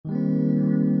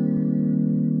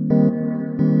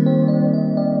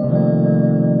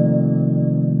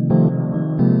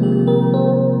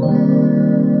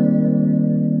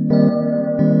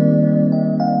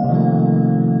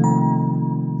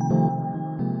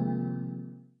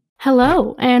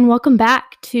Hello, and welcome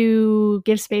back to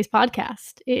Give Space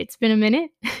Podcast. It's been a minute.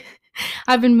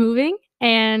 I've been moving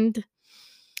and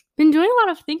been doing a lot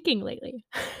of thinking lately.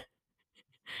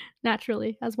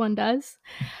 Naturally, as one does.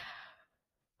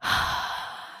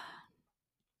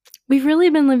 We've really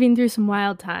been living through some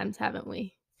wild times, haven't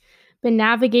we? Been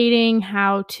navigating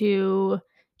how to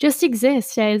just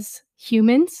exist as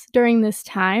humans during this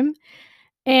time.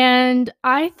 And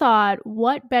I thought,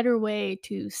 what better way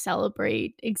to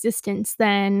celebrate existence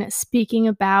than speaking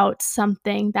about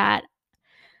something that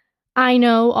I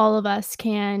know all of us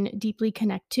can deeply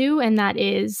connect to, and that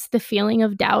is the feeling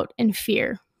of doubt and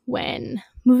fear when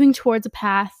moving towards a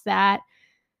path that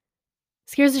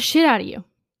scares the shit out of you.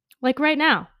 Like right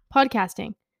now,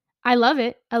 podcasting. I love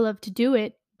it. I love to do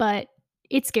it, but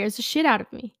it scares the shit out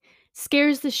of me.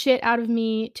 Scares the shit out of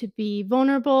me to be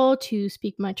vulnerable, to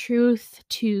speak my truth,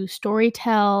 to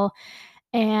storytell.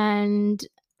 And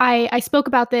I spoke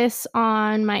about this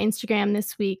on my Instagram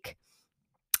this week.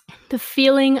 The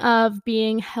feeling of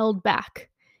being held back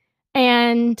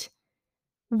and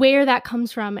where that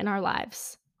comes from in our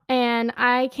lives. And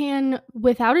I can,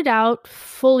 without a doubt,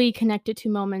 fully connect it to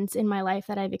moments in my life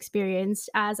that I've experienced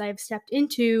as I've stepped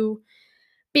into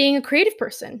being a creative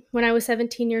person when I was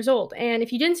 17 years old. And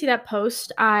if you didn't see that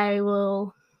post, I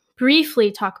will briefly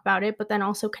talk about it, but then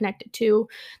also connect it to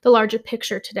the larger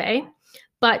picture today.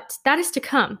 But that is to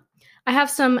come. I have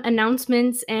some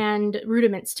announcements and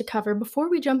rudiments to cover before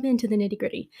we jump into the nitty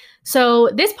gritty. So,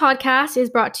 this podcast is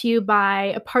brought to you by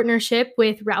a partnership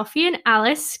with Ralphie and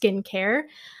Alice Skincare.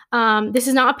 This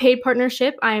is not a paid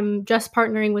partnership. I'm just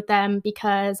partnering with them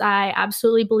because I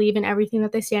absolutely believe in everything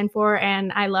that they stand for,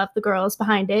 and I love the girls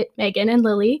behind it, Megan and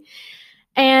Lily.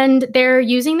 And they're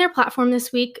using their platform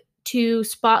this week to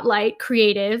spotlight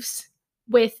creatives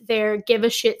with their Give a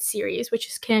Shit series, which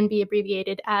can be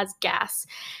abbreviated as GAS.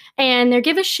 And their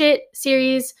Give a Shit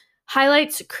series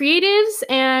highlights creatives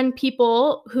and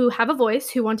people who have a voice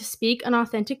who want to speak an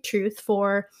authentic truth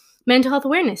for Mental Health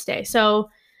Awareness Day. So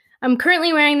I'm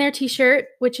currently wearing their t-shirt,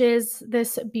 which is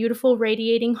this beautiful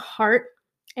radiating heart,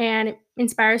 and it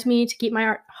inspires me to keep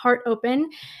my heart open.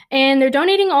 And they're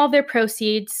donating all of their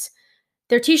proceeds,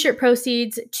 their t-shirt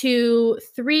proceeds, to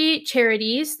 3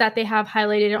 charities that they have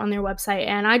highlighted on their website.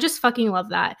 And I just fucking love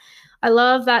that. I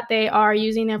love that they are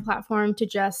using their platform to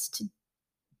just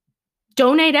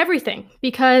donate everything,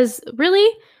 because really,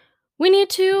 we need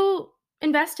to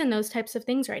invest in those types of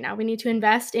things right now. We need to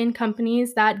invest in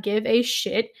companies that give a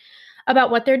shit about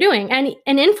what they're doing, and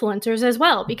influencers as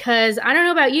well, because I don't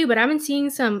know about you, but I've been seeing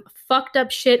some fucked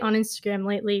up shit on Instagram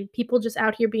lately. People just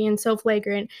out here being so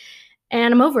flagrant,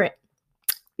 and I'm over it.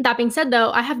 That being said,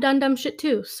 though, I have done dumb shit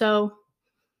too, so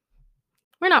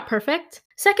we're not perfect.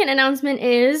 Second announcement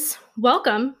is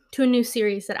welcome to a new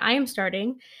series that I am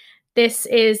starting. This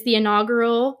is the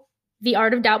inaugural The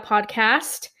Art of Doubt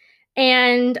podcast,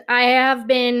 and I have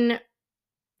been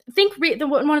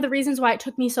one of the reasons why it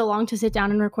took me so long to sit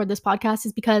down and record this podcast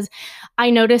is because I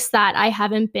noticed that I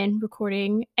haven't been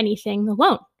recording anything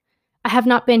alone. I have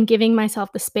not been giving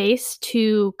myself the space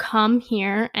to come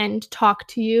here and talk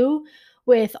to you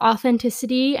with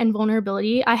authenticity and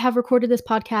vulnerability. I have recorded this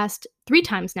podcast 3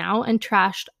 times now and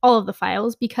trashed all of the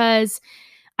files because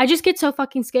I just get so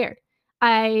fucking scared.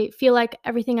 I feel like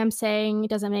everything I'm saying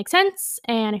doesn't make sense,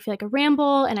 and I feel like a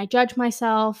ramble, and I judge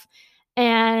myself.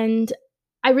 And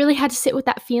I really had to sit with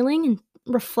that feeling and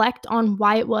reflect on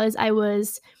why it was I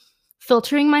was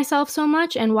filtering myself so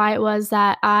much, and why it was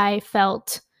that I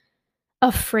felt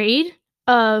afraid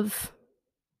of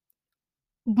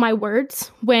my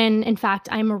words when in fact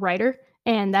I'm a writer,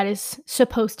 and that is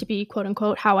supposed to be, quote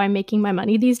unquote, how I'm making my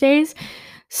money these days.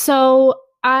 So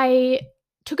I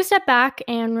took a step back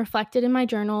and reflected in my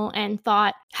journal and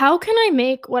thought, how can I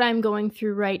make what I'm going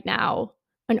through right now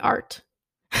an art?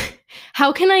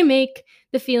 How can I make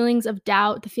the feelings of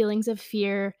doubt, the feelings of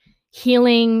fear,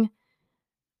 healing,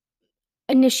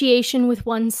 initiation with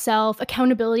oneself,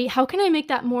 accountability, how can I make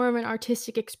that more of an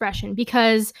artistic expression?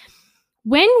 Because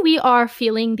when we are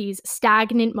feeling these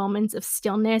stagnant moments of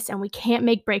stillness and we can't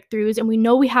make breakthroughs, and we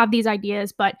know we have these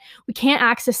ideas, but we can't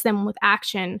access them with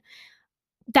action,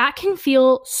 that can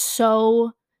feel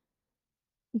so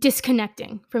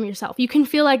disconnecting from yourself. You can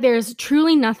feel like there's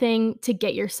truly nothing to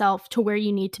get yourself to where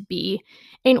you need to be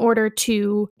in order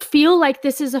to feel like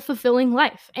this is a fulfilling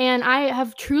life. And I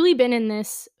have truly been in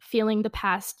this feeling the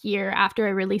past year after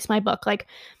I released my book. Like,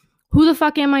 who the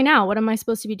fuck am I now? What am I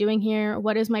supposed to be doing here?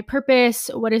 What is my purpose?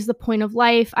 What is the point of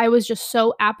life? I was just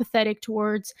so apathetic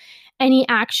towards any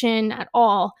action at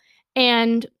all.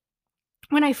 And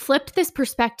when I flipped this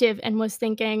perspective and was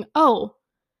thinking, oh,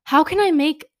 how can I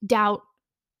make doubt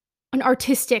an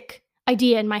artistic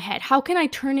idea in my head? How can I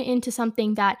turn it into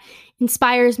something that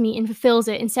inspires me and fulfills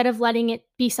it instead of letting it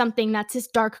be something that's this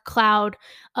dark cloud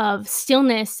of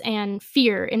stillness and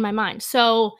fear in my mind?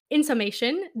 So, in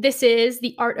summation, this is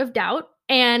The Art of Doubt.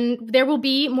 And there will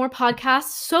be more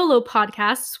podcasts, solo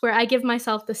podcasts, where I give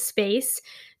myself the space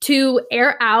to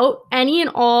air out any and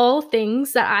all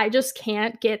things that I just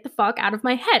can't get the fuck out of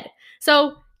my head.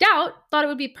 So, Doubt thought it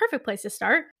would be a perfect place to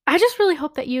start. I just really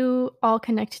hope that you all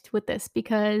connect with this,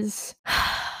 because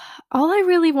all I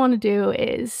really want to do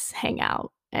is hang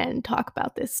out and talk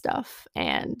about this stuff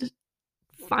and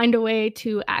find a way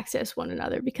to access one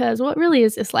another, because what really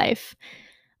is this life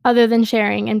other than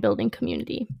sharing and building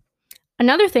community?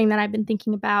 Another thing that I've been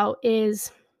thinking about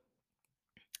is,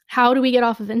 how do we get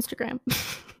off of Instagram?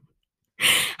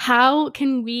 How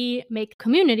can we make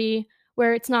community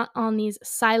where it's not on these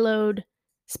siloed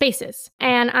spaces?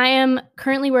 And I am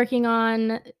currently working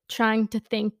on trying to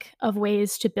think of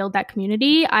ways to build that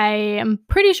community. I am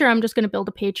pretty sure I'm just going to build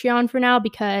a Patreon for now,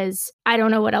 because I don't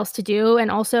know what else to do.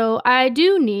 And also, I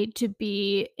do need to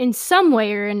be in some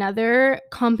way or another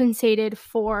compensated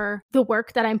for the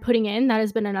work that I'm putting in. That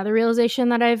has been another realization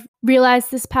that I've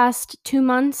realized this past 2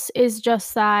 months, is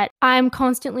just that I'm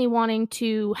constantly wanting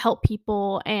to help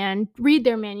people and read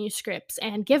their manuscripts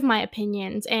and give my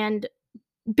opinions and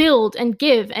build and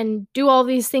give and do all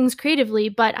these things creatively,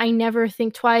 but I never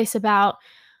think twice about,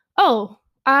 oh,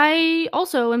 I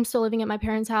also am still living at my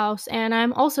parents' house and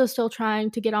I'm also still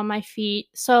trying to get on my feet.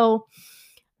 So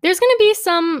there's going to be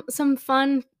some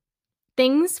fun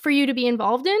things for you to be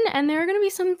involved in, and there are going to be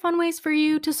some fun ways for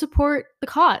you to support the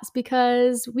cause,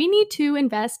 because we need to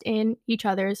invest in each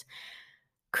other's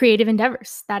creative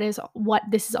endeavors. That is what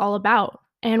this is all about.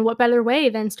 And what better way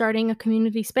than starting a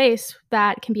community space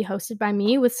that can be hosted by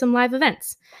me with some live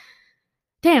events?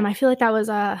 Damn, I feel like that was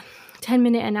a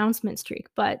 10-minute announcement streak,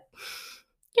 but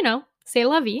say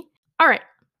la vie. All right,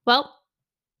 well,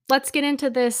 let's get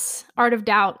into this Art of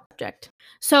Doubt subject.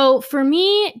 So for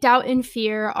me, doubt and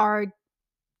fear are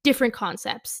different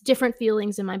concepts, different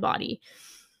feelings in my body.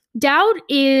 Doubt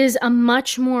is a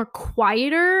much more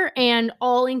quieter and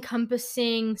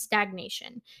all-encompassing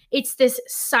stagnation. It's this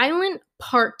silent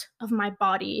part of my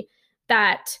body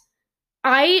that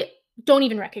I don't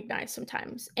even recognize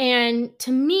sometimes. And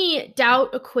to me,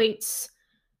 doubt equates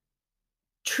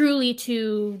truly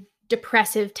to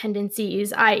depressive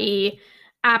tendencies, i.e.,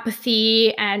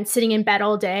 apathy and sitting in bed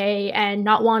all day and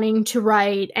not wanting to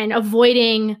write and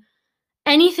avoiding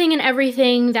anything and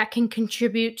everything that can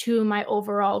contribute to my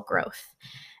overall growth.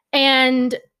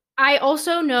 And I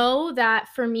also know that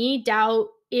for me, doubt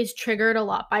is triggered a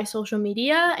lot by social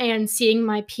media and seeing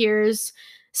my peers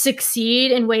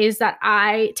succeed in ways that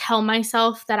I tell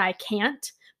myself that I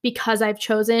can't, because I've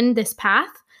chosen this path.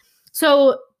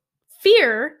 So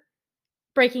fear,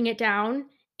 breaking it down,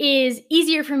 is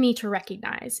easier for me to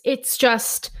recognize. It's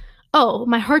just, oh,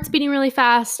 my heart's beating really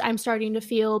fast. I'm starting to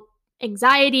feel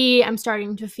anxiety. I'm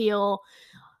starting to feel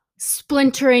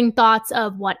splintering thoughts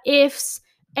of what ifs.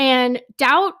 And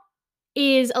doubt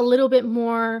is a little bit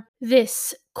more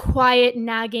this quiet,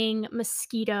 nagging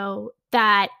mosquito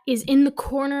that is in the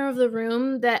corner of the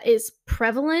room that is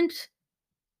prevalent.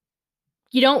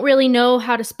 You don't really know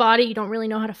how to spot it. You don't really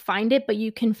know how to find it, but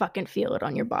you can fucking feel it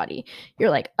on your body.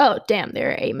 You're like, oh, damn,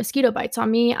 there are 8 mosquito bites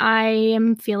on me. I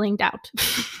am feeling doubt.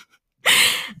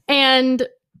 And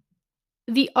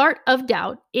the art of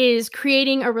doubt is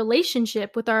creating a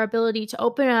relationship with our ability to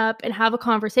open up and have a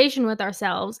conversation with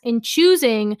ourselves, and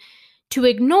choosing to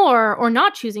ignore or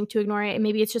not choosing to ignore it.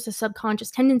 Maybe it's just a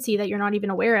subconscious tendency that you're not even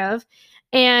aware of,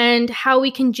 and how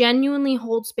we can genuinely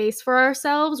hold space for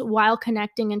ourselves while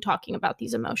connecting and talking about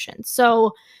these emotions.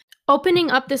 So opening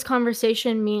up this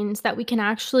conversation means that we can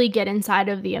actually get inside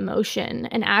of the emotion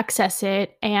and access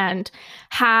it and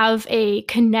have a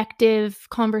connective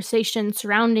conversation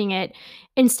surrounding it,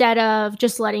 instead of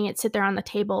just letting it sit there on the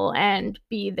table and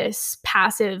be this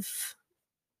passive,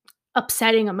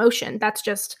 upsetting emotion that's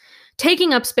just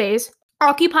taking up space,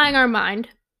 occupying our mind,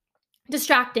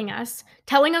 distracting us,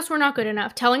 telling us we're not good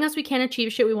enough, telling us we can't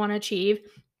achieve shit we want to achieve,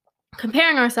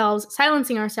 comparing ourselves,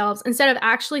 silencing ourselves, instead of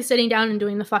actually sitting down and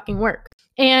doing the fucking work.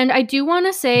 And I do want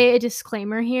to say a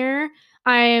disclaimer here.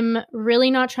 I'm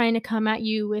really not trying to come at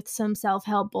you with some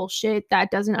self-help bullshit that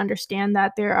doesn't understand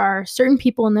that there are certain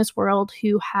people in this world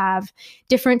who have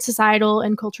different societal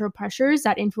and cultural pressures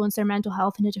that influence their mental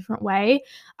health in a different way.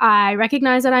 I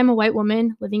recognize that I'm a white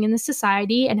woman living in this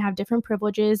society and have different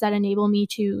privileges that enable me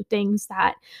to things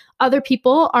that other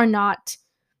people are not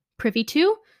privy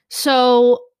to.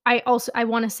 So I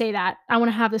want to say that. I want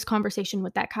to have this conversation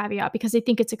with that caveat because I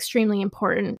think it's extremely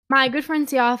important. My good friend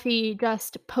Siafi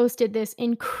just posted this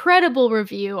incredible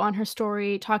review on her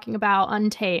story talking about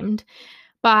Untamed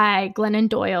by Glennon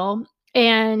Doyle.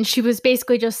 And she was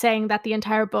basically just saying that the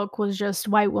entire book was just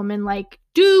white women like,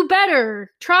 do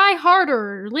better, try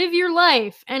harder, live your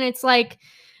life. And it's like,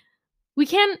 we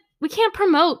can't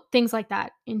promote things like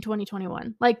that in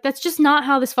 2021. Like, that's just not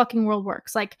how this fucking world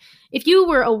works. Like, if you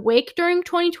were awake during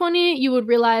 2020, you would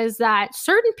realize that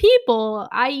certain people,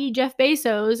 i.e. Jeff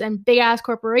Bezos and big ass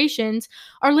corporations,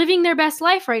 are living their best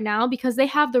life right now because they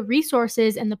have the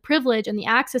resources and the privilege and the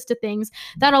access to things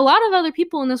that a lot of other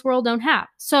people in this world don't have.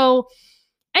 So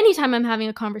anytime I'm having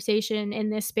a conversation in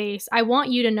this space, I want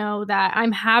you to know that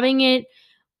I'm having it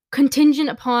contingent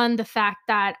upon the fact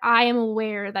that I am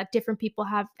aware that different people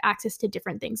have access to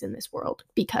different things in this world,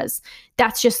 because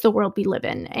that's just the world we live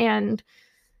in. And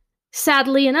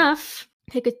sadly enough,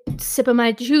 take a sip of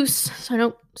my juice so I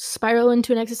don't spiral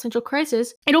into an existential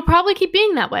crisis. It'll probably keep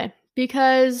being that way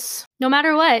because no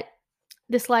matter what,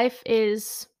 this life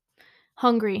is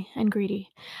hungry and greedy.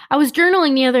 I was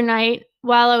journaling the other night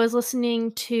while I was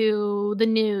listening to the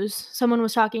news. Someone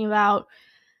was talking about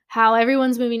how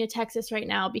everyone's moving to Texas right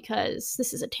now because,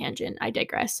 this is a tangent, I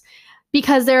digress,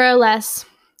 because there are less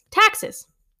taxes.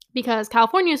 Because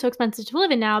California is so expensive to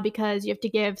live in now because you have to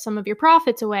give some of your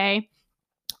profits away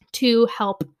to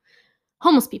help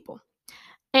homeless people.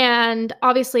 And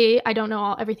obviously, I don't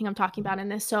know everything I'm talking about in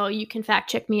this, so you can fact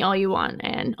check me all you want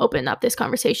and open up this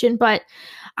conversation. But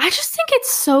I just think it's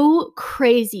so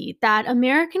crazy that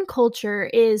American culture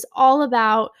is all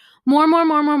about more,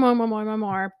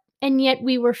 and yet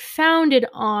we were founded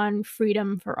on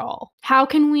freedom for all. How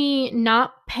can we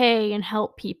not pay and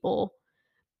help people,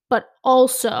 but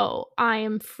also I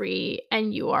am free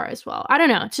and you are as well? I don't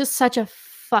know. It's just such a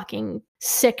fucking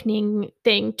sickening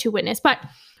thing to witness. But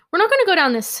we're not going to go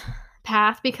down this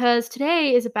path because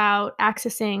today is about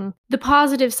accessing the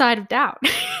positive side of doubt.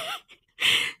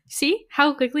 See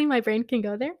how quickly my brain can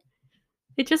go there?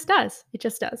 It just does. It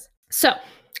just does. So,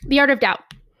 the art of doubt.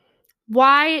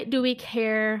 Why do we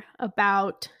care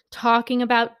about talking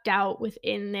about doubt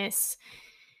within this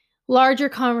larger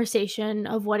conversation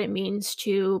of what it means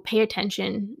to pay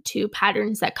attention to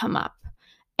patterns that come up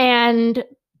and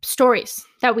stories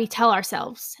that we tell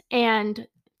ourselves and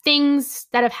things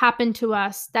that have happened to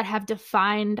us that have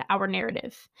defined our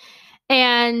narrative?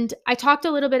 And I talked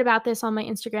a little bit about this on my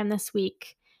Instagram this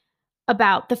week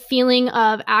about the feeling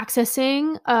of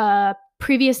accessing a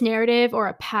previous narrative or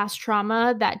a past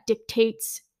trauma that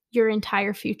dictates your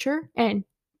entire future. And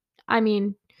I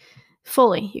mean,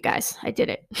 fully, you guys, I did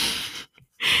it.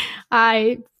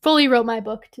 I fully wrote my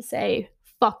book to say,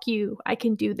 fuck you, I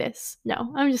can do this.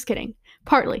 No, I'm just kidding.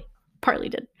 Partly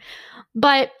did.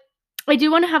 But I do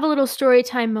want to have a little story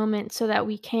time moment so that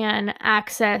we can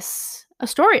access a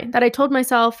story that I told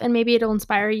myself, and maybe it'll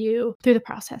inspire you through the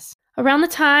process. Around the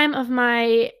time of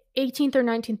my 18th or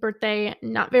 19th birthday,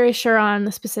 not very sure on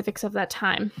the specifics of that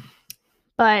time,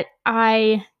 but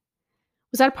I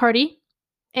was at a party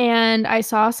and I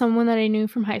saw someone that I knew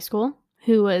from high school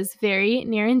who was very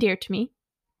near and dear to me,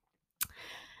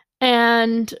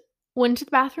 and went to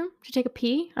the bathroom to take a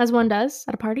pee, as one does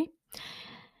at a party.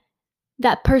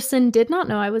 That person did not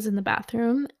know I was in the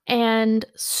bathroom and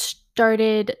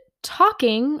started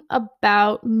talking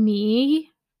about me,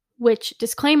 which,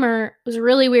 disclaimer, was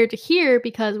really weird to hear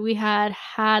because we had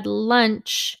had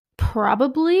lunch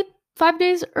probably 5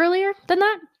 days earlier than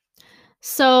that.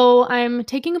 So I'm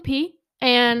taking a pee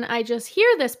and I just hear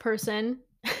this person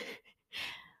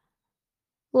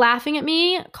laughing at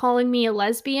me, calling me a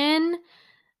lesbian,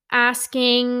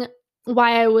 asking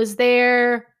why I was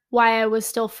there, why I was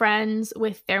still friends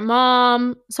with their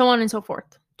mom, so on and so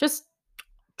forth. Just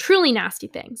truly nasty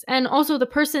things. And also, the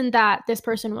person that this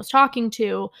person was talking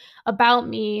to about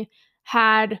me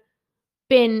had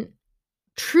been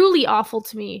truly awful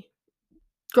to me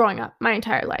growing up my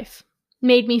entire life.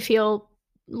 Made me feel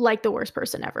like the worst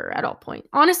person ever at all point.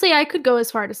 Honestly, I could go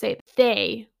as far to say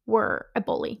they were a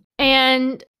bully.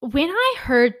 And when I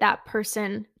heard that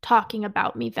person talking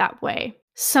about me that way,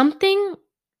 something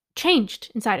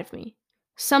changed inside of me.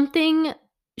 Something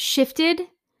shifted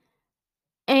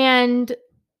and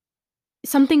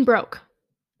something broke.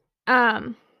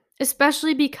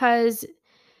 Especially because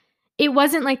it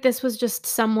wasn't like this was just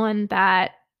someone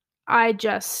that I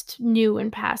just knew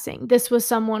in passing. This was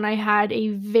someone I had a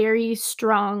very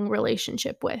strong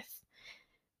relationship with.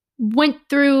 Went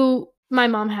through my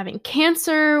mom having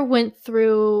cancer, went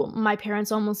through my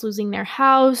parents almost losing their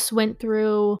house, went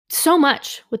through so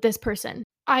much with this person.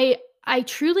 I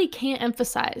truly can't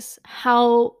emphasize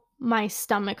how my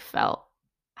stomach felt,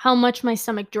 how much my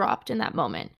stomach dropped in that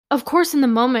moment. Of course, in the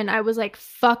moment, I was like,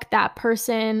 fuck that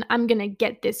person. I'm going to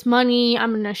get this money.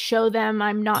 I'm going to show them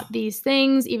I'm not these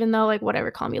things, even though, like,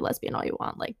 whatever, call me lesbian all you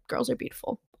want. Like, girls are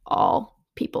beautiful. All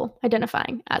people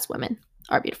identifying as women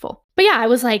are beautiful. But yeah, I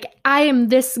was like, I am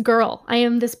this girl. I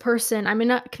am this person.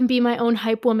 can be my own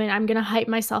hype woman. I'm going to hype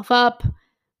myself up.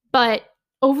 But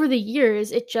over the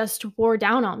years, it just wore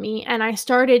down on me. And I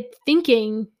started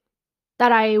thinking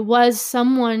that I was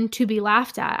someone to be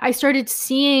laughed at. I started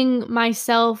seeing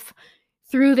myself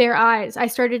through their eyes. I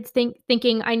started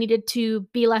thinking I needed to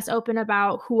be less open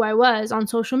about who I was on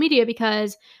social media,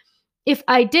 because if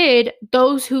I did,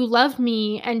 those who loved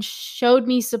me and showed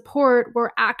me support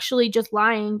were actually just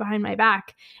lying behind my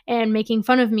back and making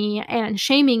fun of me and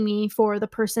shaming me for the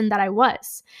person that I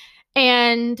was.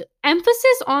 And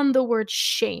emphasis on the word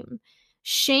shame.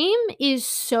 Shame is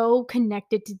so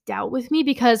connected to doubt with me,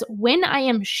 because when I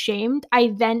am shamed,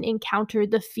 I then encounter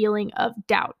the feeling of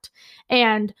doubt.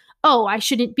 And, oh, I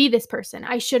shouldn't be this person.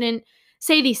 I shouldn't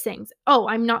say these things. Oh,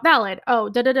 I'm not valid. Oh,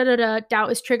 da da da da da.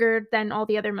 Doubt is triggered. Then all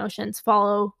the other emotions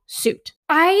follow suit.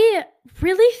 I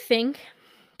really think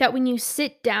that when you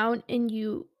sit down and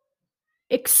you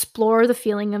explore the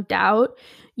feeling of doubt,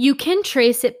 you can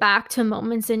trace it back to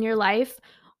moments in your life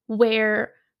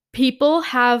where people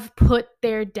have put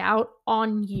their doubt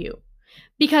on you.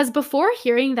 Because before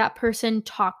hearing that person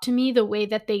talk to me the way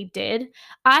that they did,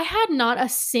 I had not a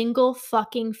single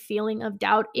fucking feeling of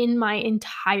doubt in my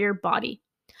entire body.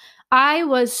 I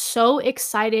was so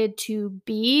excited to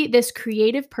be this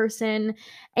creative person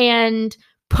and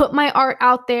put my art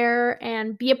out there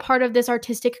and be a part of this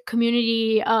artistic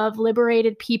community of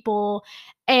liberated people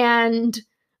and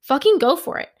fucking go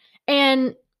for it.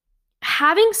 And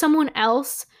having someone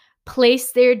else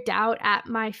place their doubt at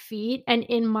my feet and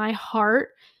in my heart,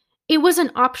 it was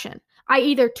an option. I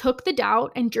either took the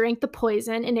doubt and drank the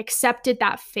poison and accepted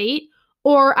that fate,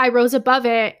 or I rose above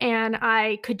it and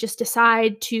I could just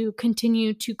decide to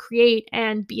continue to create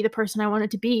and be the person I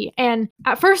wanted to be. And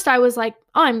at first I was like,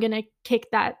 oh, I'm going to kick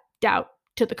that doubt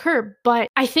to the curb. But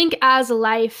I think as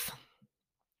life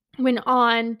went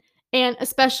on, and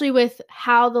especially with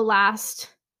how the last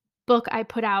book I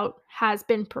put out has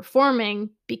been performing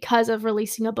because of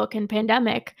releasing a book in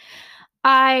pandemic,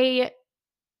 I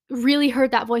really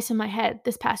heard that voice in my head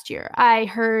this past year. I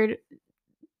heard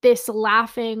this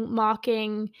laughing,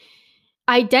 mocking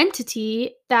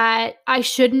identity that I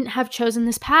shouldn't have chosen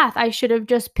this path. I should have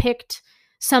just picked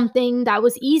something that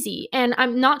was easy. And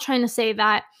I'm not trying to say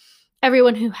that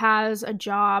everyone who has a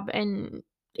job and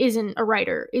isn't a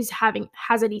writer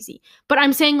has it easy. But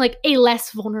I'm saying like a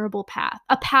less vulnerable path,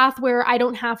 a path where I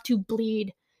don't have to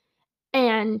bleed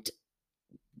and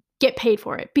get paid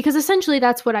for it, because essentially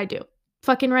that's what I do.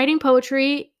 Fucking writing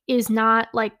poetry is not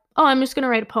like, oh, I'm just going to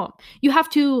write a poem. You have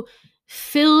to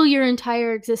fill your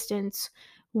entire existence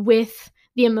with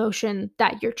the emotion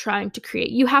that you're trying to create.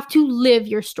 You have to live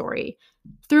your story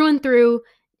through and through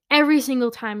every single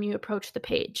time you approach the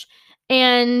page.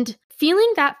 And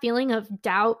feeling that feeling of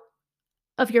doubt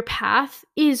of your path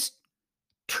is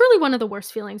truly one of the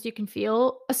worst feelings you can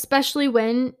feel, especially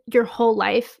when your whole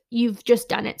life you've just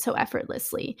done it so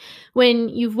effortlessly. When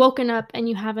you've woken up and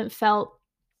you haven't felt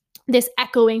this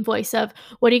echoing voice of,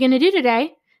 what are you going to do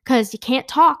today? Because you can't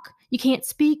talk, you can't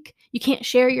speak, you can't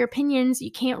share your opinions,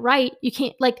 you can't write, you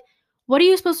can't, like, what are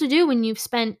you supposed to do when you've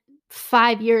spent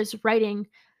 5 years writing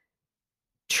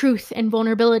truth and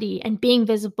vulnerability and being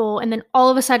visible, and then all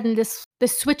of a sudden this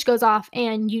switch goes off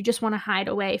and you just want to hide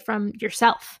away from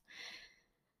yourself?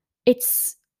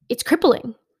 It's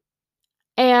crippling.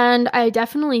 And I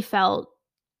definitely felt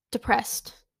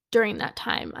depressed during that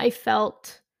time. I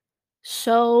felt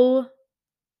so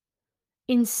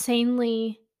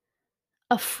insanely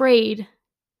afraid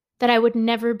that I would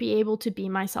never be able to be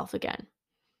myself again.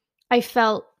 I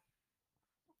felt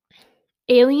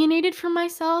alienated from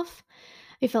myself.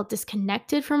 I felt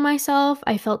disconnected from myself.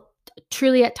 I felt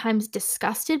truly at times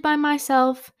disgusted by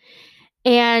myself.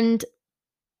 And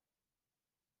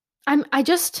I'm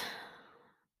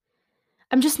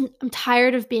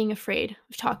tired of being afraid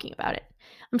of talking about it.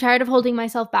 I'm tired of holding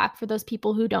myself back for those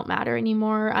people who don't matter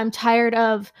anymore. I'm tired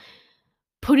of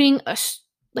putting a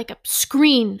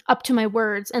screen up to my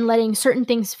words and letting certain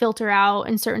things filter out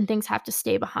and certain things have to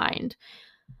stay behind.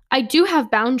 I do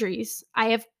have boundaries. I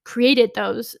have created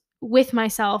those with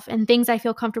myself, and things I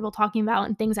feel comfortable talking about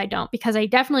and things I don't, because I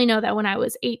definitely know that when I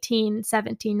was 18,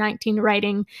 17, 19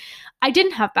 writing, I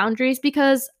didn't have boundaries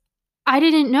because I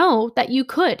didn't know that you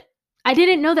could. I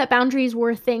didn't know that boundaries were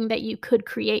a thing that you could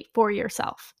create for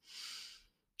yourself.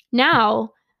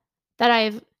 Now that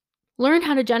I've Learn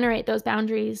how to generate those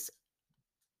boundaries.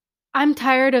 I'm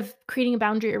tired of creating a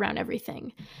boundary around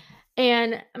everything.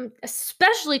 And I'm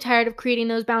especially tired of creating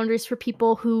those boundaries for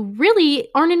people who really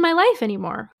aren't in my life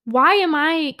anymore. Why am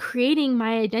I creating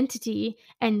my identity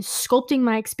and sculpting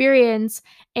my experience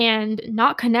and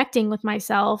not connecting with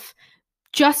myself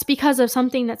just because of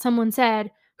something that someone said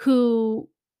who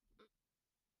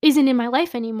isn't in my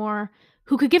life anymore,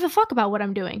 who could give a fuck about what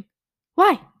I'm doing?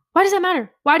 Why? Why does that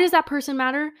matter? Why does that person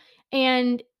matter?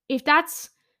 And if that's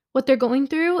what they're going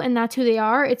through and that's who they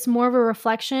are, it's more of a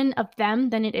reflection of them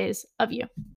than it is of you.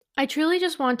 I truly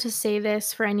just want to say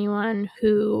this for anyone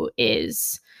who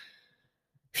is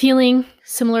feeling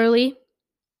similarly.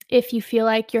 If you feel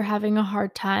like you're having a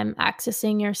hard time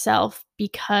accessing yourself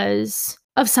because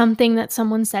of something that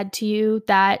someone said to you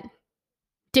that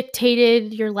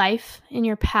dictated your life and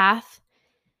your path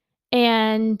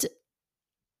and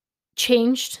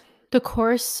changed the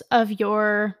course of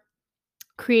your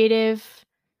creative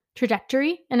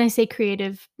trajectory, and I say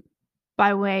creative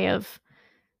by way of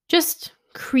just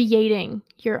creating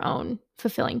your own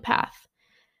fulfilling path.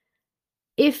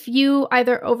 If you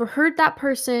either overheard that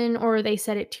person or they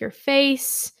said it to your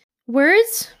face,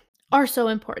 words are so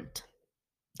important.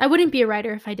 I wouldn't be a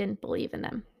writer if I didn't believe in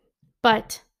them.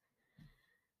 But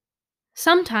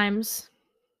sometimes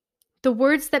the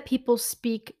words that people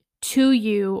speak to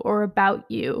you or about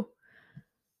you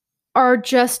are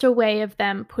just a way of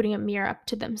them putting a mirror up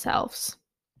to themselves.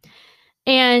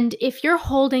 And if you're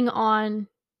holding on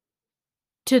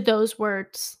to those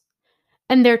words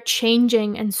and they're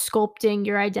changing and sculpting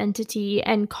your identity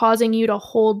and causing you to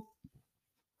hold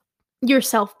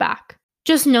yourself back,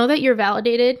 just know that you're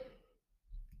validated.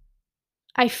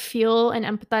 I feel and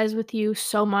empathize with you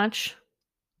so much.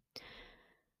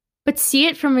 But see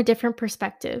it from a different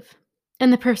perspective.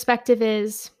 And the perspective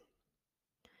is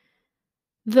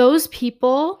those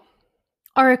people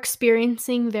are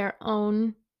experiencing their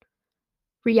own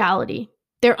reality,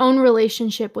 their own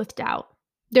relationship with doubt,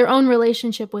 their own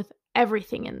relationship with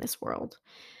everything in this world.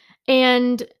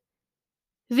 And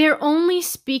they're only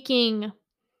speaking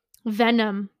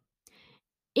venom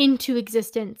into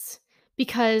existence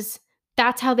because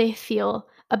that's how they feel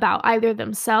about either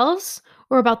themselves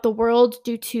or about the world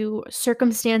due to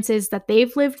circumstances that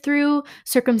they've lived through,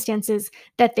 circumstances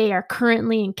that they are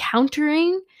currently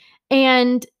encountering.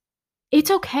 And it's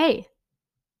okay.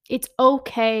 It's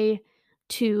okay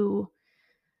to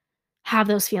have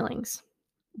those feelings.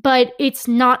 But it's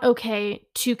not okay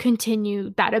to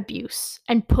continue that abuse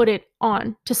and put it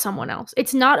on to someone else.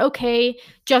 It's not okay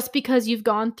just because you've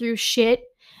gone through shit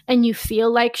and you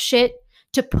feel like shit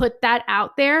to put that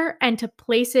out there and to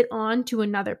place it on to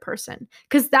another person,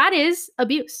 because that is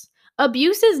abuse.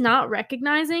 Abuse is not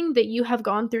recognizing that you have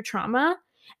gone through trauma,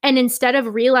 and instead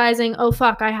of realizing, oh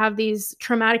fuck, I have these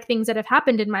traumatic things that have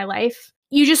happened in my life,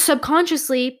 you just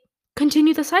subconsciously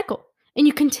continue the cycle. And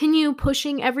you continue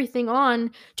pushing everything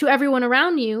on to everyone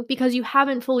around you because you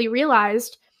haven't fully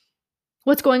realized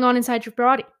what's going on inside your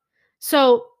body.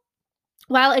 So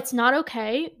while it's not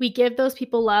okay, we give those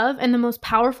people love. And the most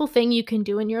powerful thing you can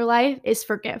do in your life is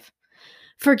forgive.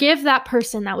 Forgive that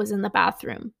person that was in the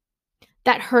bathroom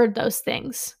that heard those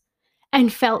things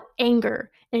and felt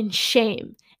anger and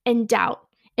shame and doubt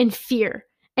and fear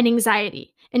and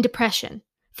anxiety and depression.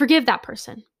 Forgive that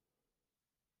person.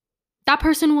 That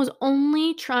person was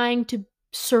only trying to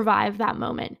survive that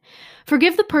moment.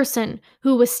 Forgive the person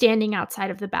who was standing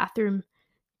outside of the bathroom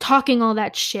talking all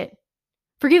that shit.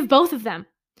 Forgive both of them.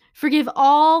 Forgive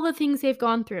all the things they've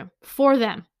gone through for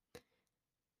them.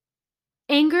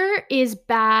 Anger is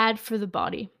bad for the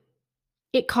body.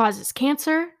 It causes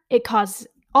cancer. It causes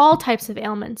all types of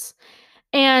ailments.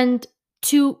 And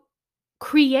to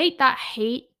create that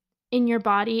hate in your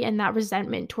body and that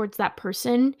resentment towards that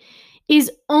person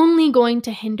is only going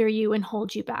to hinder you and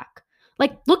hold you back.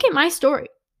 Like, look at my story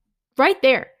right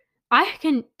there. I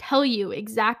can tell you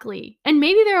exactly, and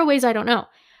maybe there are ways I don't know,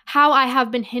 how I have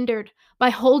been hindered by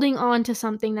holding on to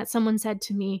something that someone said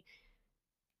to me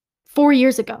 4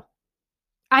 years ago.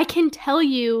 I can tell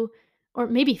you, or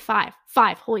maybe five,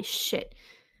 holy shit.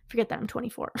 Forget that I'm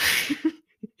 24.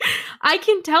 I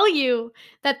can tell you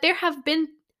that there have been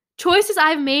choices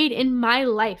I've made in my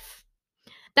life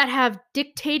that have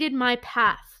dictated my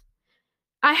path.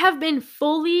 I have been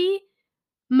fully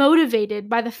motivated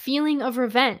by the feeling of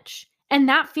revenge. And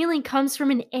that feeling comes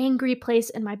from an angry place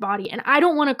in my body. And I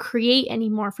don't want to create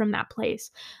anymore from that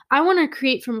place. I want to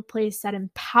create from a place that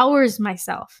empowers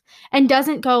myself and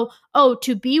doesn't go, oh,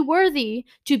 to be worthy,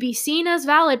 to be seen as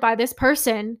valid by this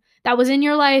person that was in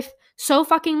your life so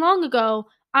fucking long ago,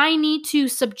 I need to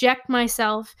subject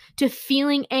myself to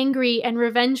feeling angry and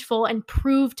revengeful and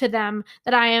prove to them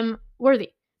that I am worthy.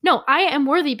 No, I am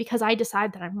worthy because I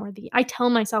decide that I'm worthy. I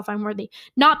tell myself I'm worthy,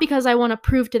 not because I want to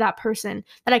prove to that person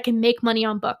that I can make money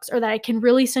on books or that I can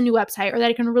release a new website or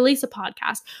that I can release a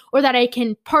podcast or that I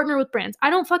can partner with brands. I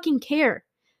don't fucking care.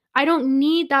 I don't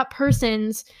need that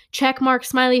person's check mark,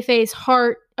 smiley face,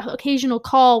 heart, occasional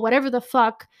call, whatever the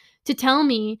fuck, to tell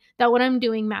me that what I'm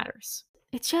doing matters.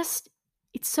 It's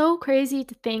so crazy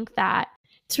to think that.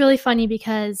 It's really funny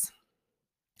because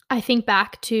I think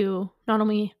back to not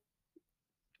only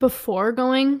before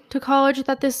going to college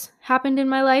that this happened in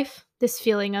my life, this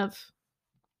feeling of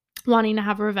wanting to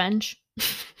have revenge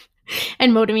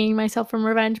and motivating myself from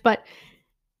revenge, but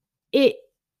it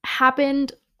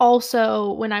happened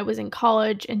also when I was in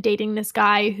college and dating this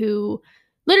guy who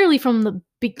literally from the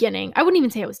beginning, I wouldn't even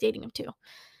say I was dating him too.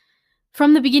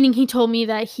 From the beginning, he told me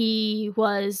that he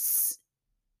was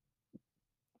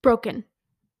broken.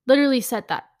 Literally said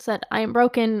that. Said, I am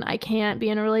broken. I can't be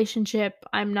in a relationship.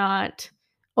 I'm not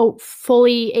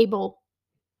fully able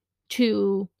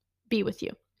to be with you.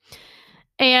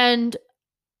 And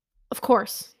of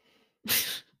course,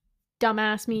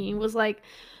 dumbass me was like,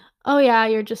 oh yeah,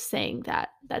 you're just saying that.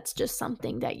 That's just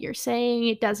something that you're saying.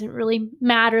 It doesn't really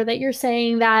matter that you're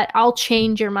saying that. I'll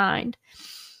change your mind.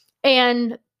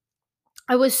 And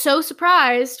I was so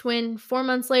surprised when 4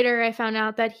 months later I found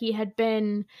out that he had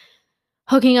been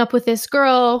hooking up with this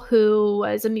girl who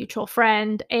was a mutual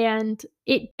friend. And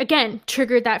it, again,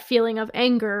 triggered that feeling of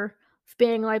anger of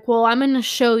being like, well, I'm going to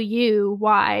show you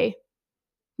why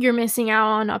you're missing out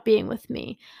on not being with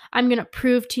me. I'm going to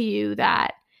prove to you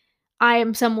that I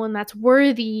am someone that's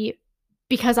worthy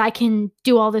because I can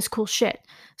do all this cool shit.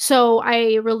 So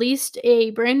I released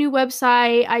a brand new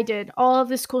website. I did all of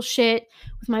this cool shit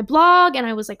with my blog, and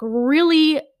I was like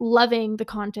really loving the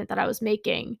content that I was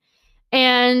making.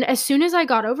 And as soon as I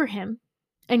got over him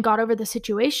and got over the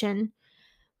situation,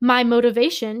 my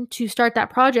motivation to start that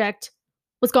project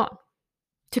was gone,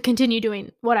 to continue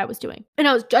doing what I was doing. And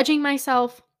I was judging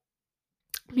myself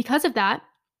because of that.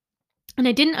 And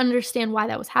I didn't understand why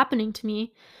that was happening to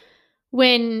me,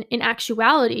 when in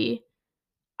actuality,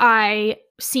 I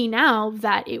see now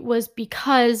that it was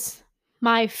because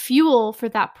my fuel for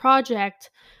that project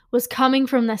was coming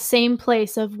from the same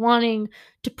place of wanting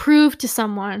to prove to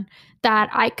someone that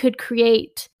I could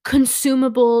create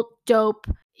consumable dope.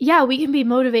 Yeah, we can be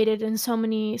motivated in so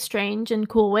many strange and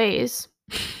cool ways,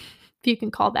 if you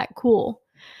can call that cool.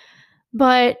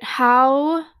 But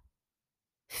how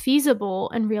feasible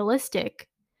and realistic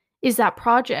is that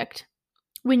project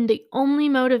when the only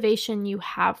motivation you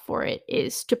have for it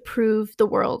is to prove the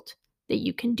world that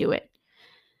you can do it?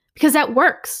 Because that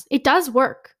works. It does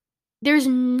work. There's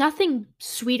nothing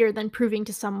sweeter than proving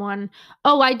to someone,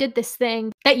 oh, I did this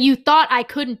thing that you thought I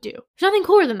couldn't do. There's nothing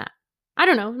cooler than that. I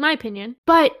don't know, in my opinion.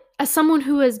 But as someone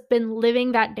who has been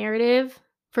living that narrative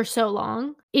for so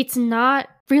long, it's not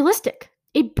realistic.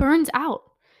 It burns out,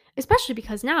 especially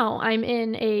because now I'm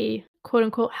in a quote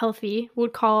unquote healthy,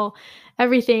 would call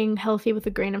everything healthy with a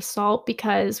grain of salt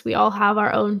because we all have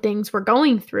our own things we're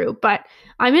going through, but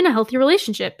I'm in a healthy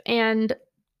relationship. And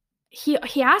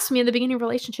he asked me in the beginning of the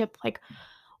relationship, like,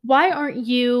 why aren't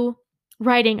you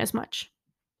writing as much?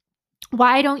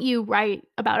 Why don't you write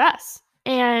about us?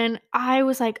 And I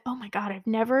was like, oh my God, I've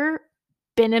never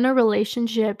been in a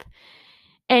relationship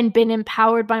and been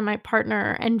empowered by my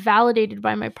partner and validated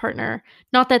by my partner.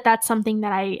 Not that that's something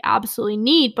that I absolutely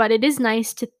need, but it is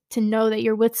nice to know that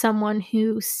you're with someone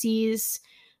who sees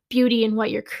beauty in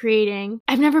what you're creating.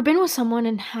 I've never been with someone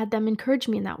and had them encourage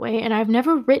me in that way. And I've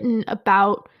never written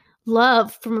about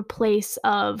love from a place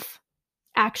of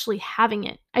actually having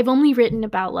it. I've only written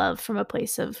about love from a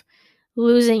place of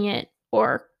losing it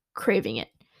or craving it.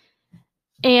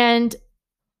 And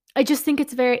I just think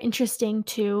it's very interesting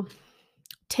to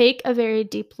take a very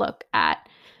deep look at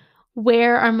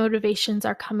where our motivations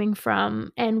are coming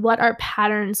from and what our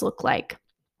patterns look like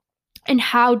and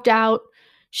how doubt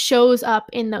shows up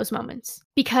in those moments.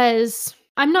 Because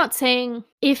I'm not saying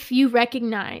if you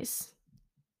recognize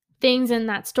things in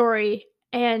that story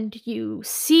and you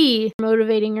see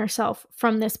motivating yourself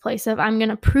from this place of I'm going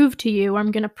to prove to you, or I'm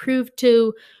going to prove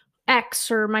to X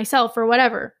or myself or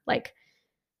whatever, like,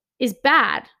 is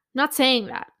bad. I'm not saying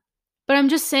that. But I'm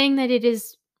just saying that it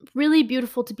is really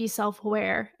beautiful to be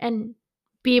self-aware and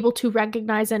be able to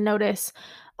recognize and notice,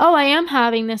 oh, I am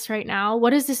having this right now.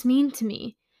 What does this mean to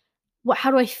me?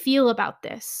 How do I feel about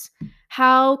this?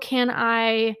 How can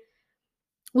I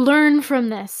learn from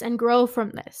this and grow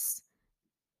from this?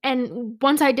 And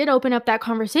once I did open up that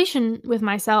conversation with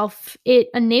myself, it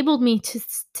enabled me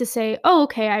to say, oh,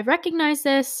 okay, I recognize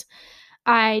this.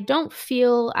 I don't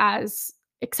feel as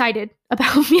excited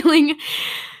about feeling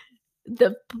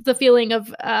the feeling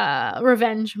of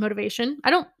revenge motivation. I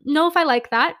don't know if I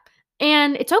like that,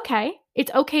 and it's okay.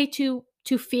 It's okay to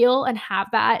feel and have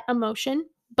that emotion,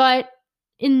 but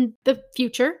in the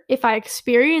future, if I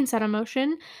experience that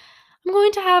emotion, I'm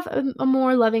going to have a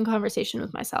more loving conversation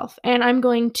with myself, and I'm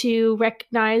going to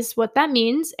recognize what that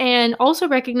means, and also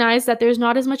recognize that there's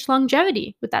not as much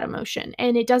longevity with that emotion,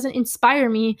 and it doesn't inspire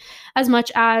me as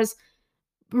much as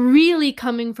really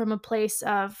coming from a place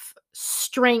of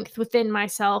strength within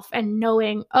myself and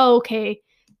knowing, oh, okay,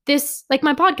 this, like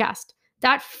my podcast,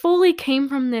 that fully came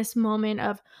from this moment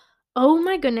of, oh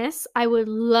my goodness, I would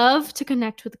love to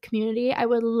connect with the community. I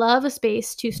would love a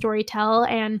space to storytell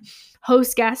and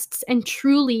host guests and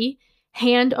truly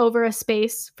hand over a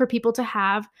space for people to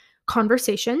have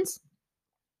conversations.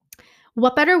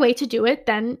 What better way to do it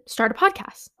than start a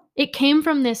podcast? It came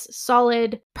from this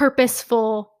solid,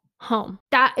 purposeful home.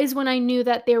 That is when I knew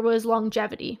that there was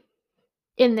longevity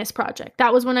in this project.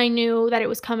 That was when I knew that it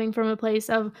was coming from a place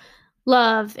of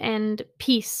love and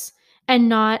peace and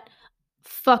not,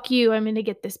 fuck you, I'm going to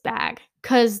get this bag.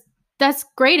 Because that's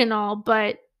great and all,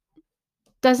 but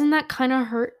doesn't that kind of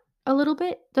hurt a little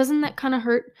bit? Doesn't that kind of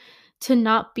hurt to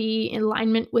not be in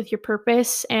alignment with your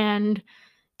purpose and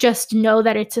just know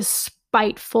that it's a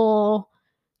spiteful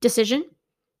decision?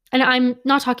 And I'm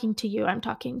not talking to you, I'm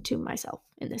talking to myself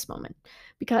in this moment.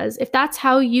 Because if that's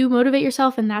how you motivate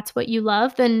yourself and that's what you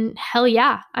love, then hell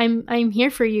yeah, I'm here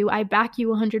for you. I back you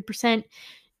 100%.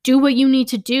 Do what you need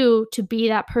to do to be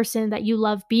that person that you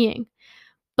love being.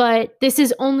 But this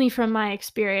is only from my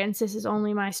experience. This is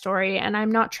only my story. And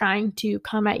I'm not trying to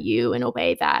come at you in a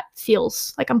way that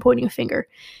feels like I'm pointing a finger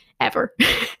ever.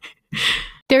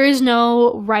 There is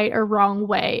no right or wrong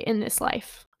way in this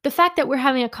life. The fact that we're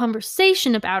having a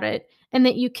conversation about it and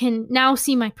that you can now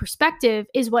see my perspective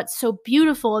is what's so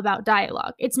beautiful about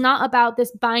dialogue. It's not about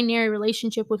this binary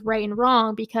relationship with right and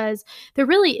wrong, because there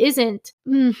really isn't.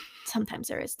 Sometimes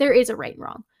there is. There is a right and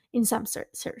wrong in some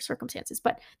circumstances,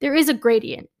 but there is a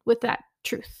gradient with that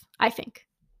truth, I think.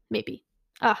 Maybe.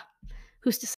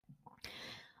 Who's to say?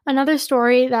 Another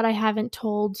story that I haven't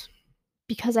told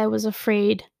because I was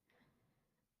afraid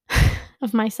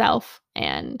of myself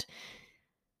and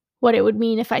what it would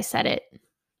mean if I said it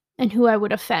and who I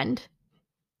would offend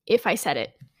if I said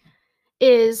it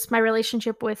is my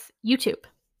relationship with YouTube.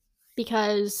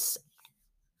 Because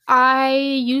I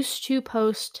used to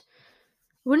post,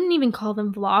 I wouldn't even call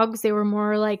them vlogs, they were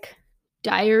more like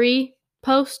diary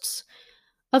posts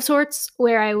of sorts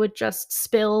where I would just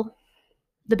spill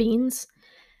the beans.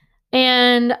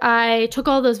 And I took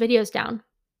all those videos down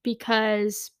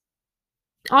because,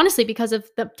 honestly, because of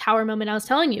the tower moment I was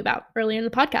telling you about earlier in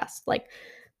the podcast. Like,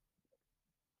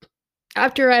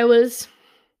 after I was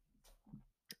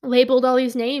labeled all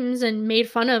these names and made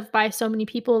fun of by so many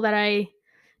people that I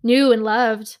knew and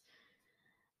loved,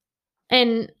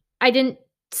 and I didn't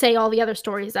say all the other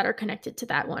stories that are connected to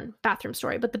that one bathroom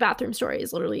story, but the bathroom story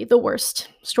is literally the worst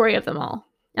story of them all,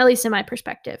 at least in my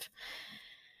perspective.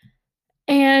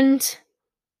 And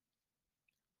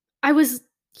I was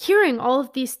hearing all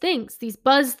of these things, these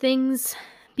buzz things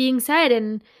being said,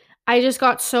 and I just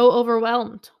got so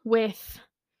overwhelmed with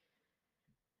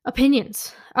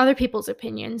opinions, other people's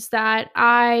opinions, that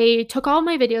I took all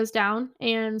my videos down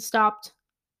and stopped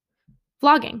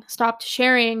vlogging, stopped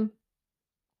sharing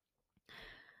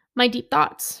my deep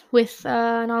thoughts with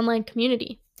an online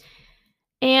community.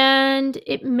 And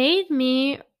it made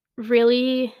me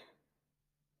really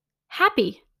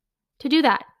happy to do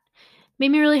that.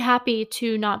 Made me really happy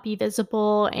to not be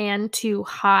visible and to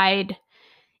hide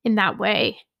in that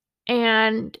way.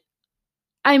 And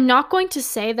I'm not going to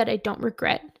say that I don't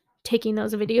regret taking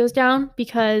those videos down,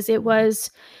 because it was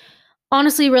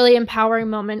honestly really empowering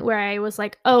moment where I was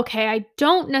like, okay, I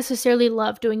don't necessarily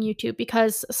love doing YouTube,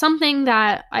 because something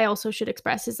that I also should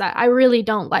express is that I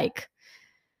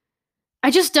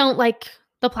just don't like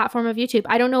the platform of YouTube.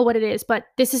 I don't know what it is, but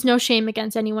this is no shame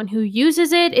against anyone who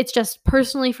uses it. It's just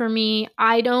personally for me,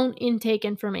 I don't intake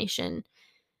information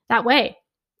that way.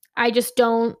 I just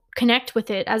don't connect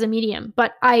with it as a medium,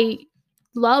 but I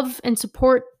love and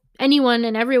support anyone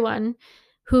and everyone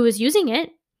who is using it.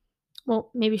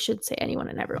 Well, maybe should say anyone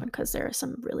and everyone, because there are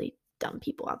some really dumb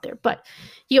people out there, but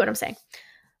you get what I'm saying.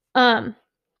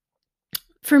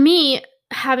 For me,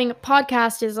 having a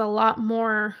podcast is a lot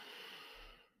more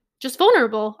just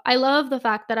vulnerable. I love the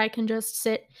fact that I can just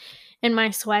sit in my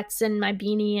sweats and my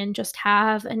beanie and just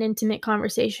have an intimate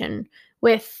conversation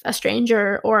with a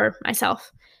stranger or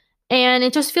myself. and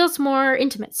it just feels more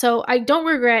intimate. So I don't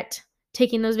regret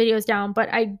taking those videos down,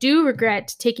 but I do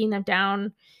regret taking them down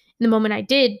in the moment I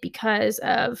did because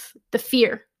of the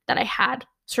fear that I had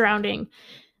surrounding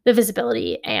the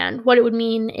visibility and what it would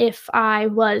mean if I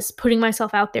was putting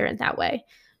myself out there in that way.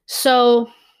 So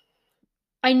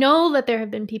I know that there have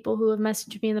been people who have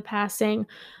messaged me in the past saying,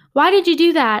 "Why did you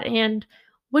do that? And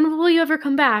when will you ever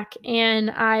come back?" And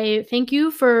I thank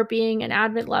you for being an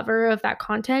avid lover of that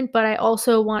content, but I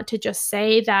also want to just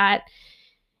say that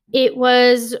it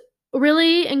was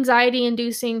really anxiety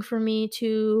inducing for me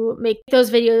to make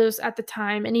those videos at the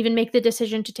time and even make the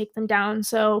decision to take them down.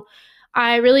 So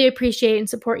I really appreciate and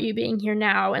support you being here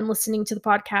now and listening to the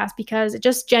podcast because it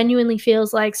just genuinely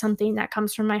feels like something that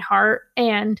comes from my heart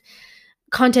and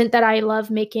content that I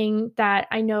love making that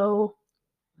I know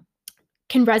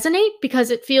can resonate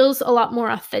because it feels a lot more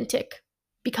authentic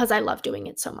because I love doing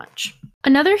it so much.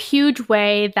 Another huge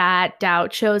way that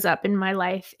doubt shows up in my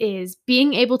life is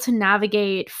being able to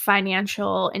navigate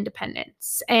financial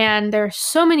independence. And there are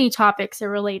so many topics that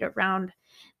relate around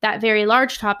that very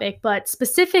large topic, but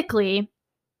specifically,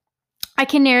 I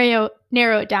can narrow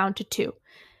it down to two.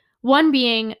 One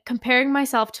being comparing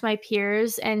myself to my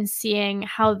peers and seeing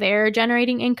how they're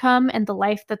generating income and the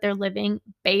life that they're living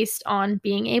based on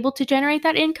being able to generate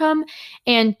that income.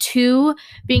 And two,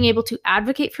 being able to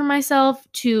advocate for myself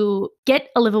to get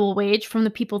a livable wage from the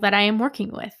people that I am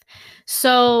working with.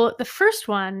 So the first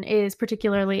one is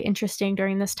particularly interesting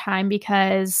during this time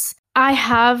because I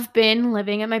have been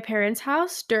living at my parents'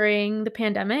 house during the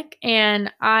pandemic,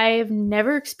 and I've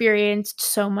never experienced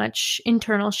so much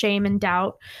internal shame and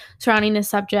doubt surrounding this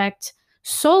subject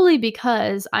solely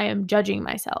because I am judging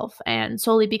myself and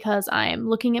solely because I am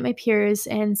looking at my peers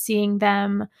and seeing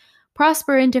them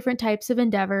prosper in different types of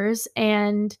endeavors.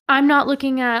 And I'm not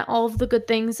looking at all of the good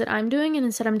things that I'm doing, and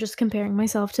instead I'm just comparing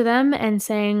myself to them and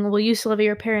saying, well, you still live with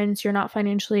your parents, you're not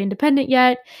financially independent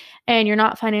yet, and you're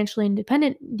not financially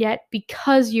independent yet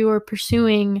because you are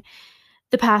pursuing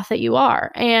the path that you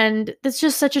are. And that's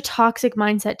just such a toxic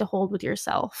mindset to hold with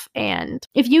yourself. And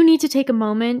if you need to take a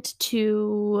moment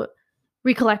to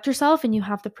recollect yourself and you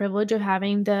have the privilege of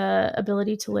having the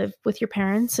ability to live with your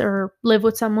parents or live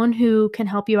with someone who can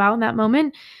help you out in that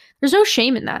moment, there's no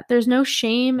shame in that. There's no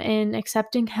shame in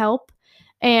accepting help.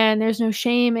 And there's no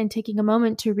shame in taking a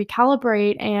moment to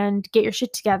recalibrate and get your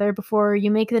shit together before you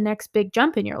make the next big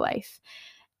jump in your life.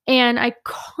 And I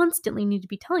constantly need to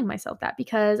be telling myself that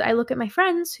because I look at my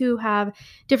friends who have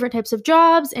different types of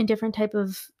jobs and different type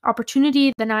of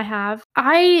opportunity than I have.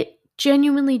 I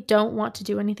genuinely don't want to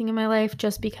do anything in my life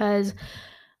just because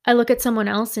I look at someone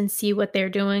else and see what they're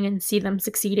doing and see them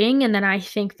succeeding. And then I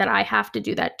think that I have to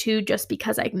do that too, just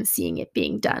because I'm seeing it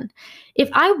being done. If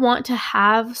I want to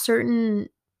have certain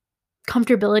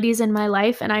comfortabilities in my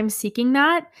life and I'm seeking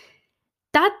that,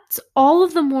 that's all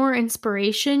of the more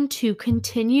inspiration to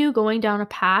continue going down a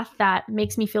path that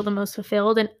makes me feel the most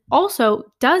fulfilled and also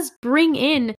does bring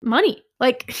in money.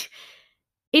 Like,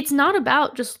 it's not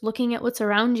about just looking at what's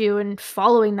around you and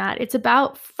following that. It's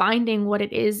about finding what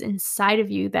it is inside of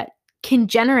you that can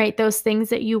generate those things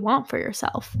that you want for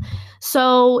yourself.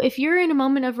 So, if you're in a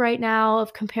moment of right now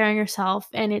of comparing yourself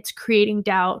and it's creating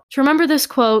doubt, to remember this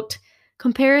quote: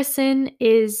 comparison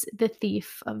is the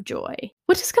thief of joy.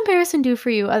 What does comparison do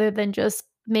for you other than just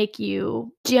make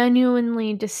you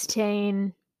genuinely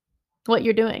disdain what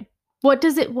you're doing? How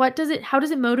does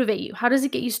it motivate you? How does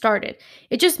it get you started?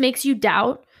 It just makes you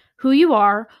doubt who you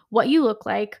are, what you look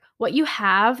like, what you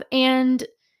have, and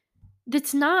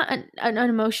it's not an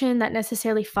emotion that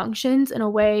necessarily functions in a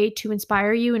way to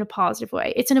inspire you in a positive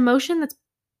way. It's an emotion that's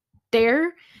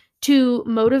there to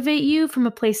motivate you from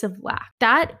a place of lack.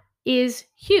 That is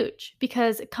huge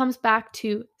because it comes back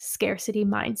to scarcity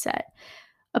mindset.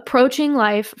 Approaching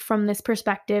life from this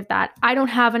perspective that I don't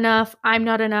have enough, I'm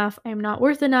not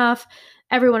worth enough,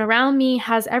 everyone around me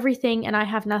has everything and I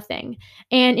have nothing.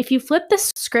 And if you flip the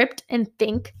script and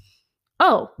think,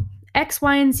 oh, X,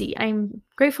 Y, and Z, I'm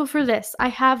grateful for this, I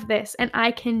have this, and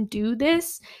I can do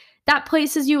this, that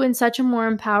places you in such a more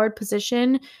empowered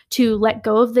position to let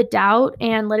go of the doubt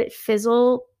and let it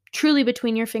fizzle truly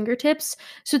between your fingertips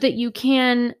so that you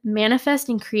can manifest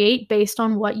and create based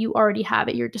on what you already have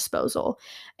at your disposal.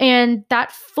 And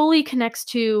that fully connects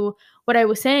to what I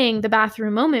was saying, the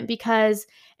bathroom moment, because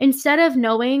instead of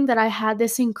knowing that I had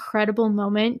this incredible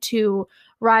moment to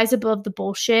rise above the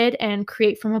bullshit and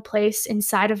create from a place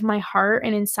inside of my heart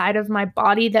and inside of my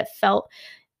body that felt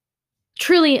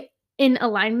truly in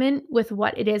alignment with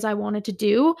what it is I wanted to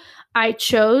do, I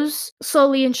chose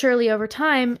slowly and surely over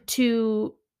time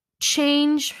to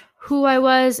change who I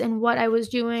was and what I was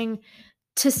doing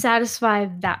to satisfy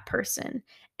that person.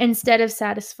 instead of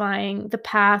satisfying the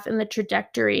path and the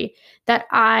trajectory that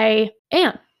I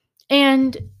am.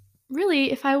 And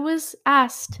really, if I were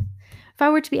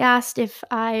to be asked if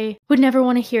I would never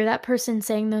want to hear that person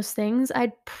saying those things,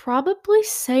 I'd probably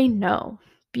say no,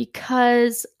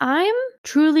 because I'm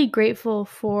truly grateful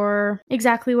for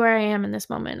exactly where I am in this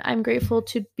moment. I'm grateful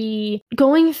to be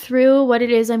going through what it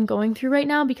is I'm going through right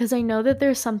now, because I know that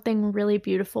there's something really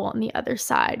beautiful on the other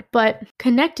side. But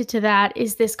connected to that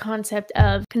is this concept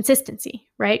of consistency,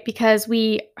 right? Because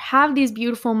we have these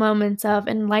beautiful moments of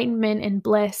enlightenment and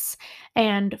bliss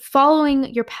and following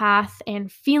your path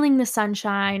and feeling the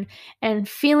sunshine and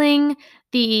feeling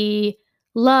the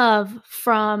love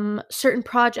from certain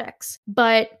projects.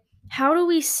 But how do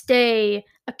we stay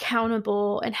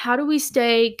accountable and how do we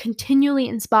stay continually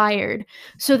inspired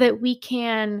so that we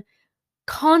can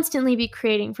constantly be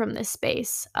creating from this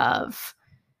space of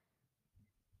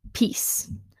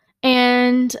peace?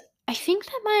 And I think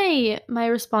that my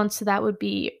response to that would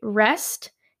be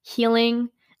rest, healing,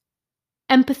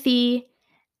 empathy,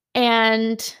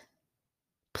 and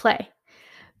play.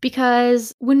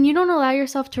 Because when you don't allow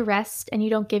yourself to rest and you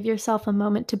don't give yourself a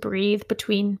moment to breathe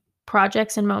between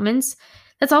projects and moments,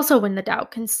 that's also when the doubt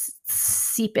can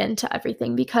seep into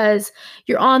everything, because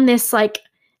you're on this like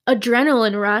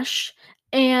adrenaline rush,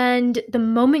 and the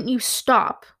moment you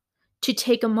stop to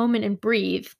take a moment and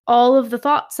breathe, all of the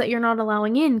thoughts that you're not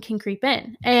allowing in can creep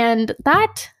in. And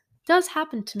that does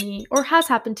happen to me, or has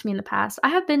happened to me in the past. I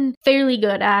have been fairly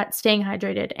good at staying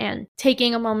hydrated and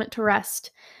taking a moment to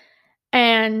rest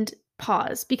and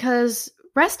pause, because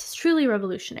rest is truly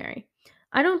revolutionary.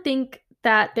 I don't think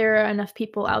that there are enough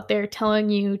people out there telling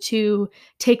you to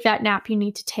take that nap you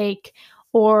need to take,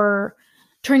 or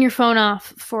turn your phone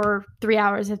off for 3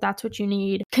 hours if that's what you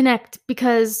need. Connect,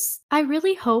 because I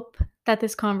really hope that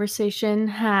this conversation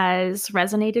has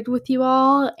resonated with you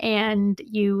all and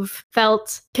you've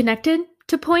felt connected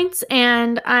to points.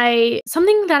 And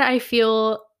something that I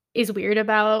feel is weird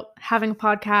about having a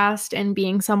podcast and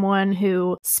being someone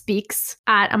who speaks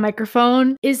at a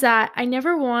microphone is that I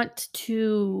never want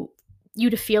you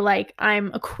to feel like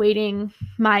I'm equating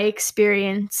my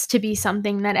experience to be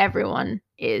something that everyone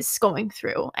is going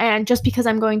through. And just because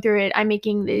I'm going through it, I'm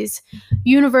making these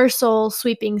universal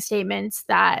sweeping statements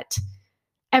that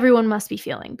everyone must be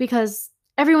feeling, because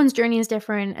everyone's journey is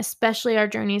different, especially our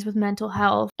journeys with mental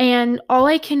health. And all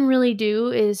I can really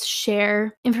do is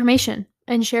share information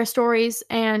and share stories,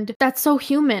 and that's so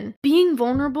human. Being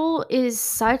vulnerable is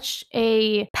such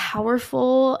a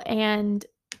powerful and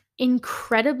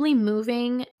incredibly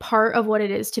moving part of what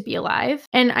it is to be alive.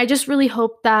 And I just really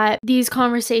hope that these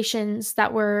conversations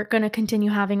that we're going to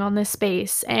continue having on this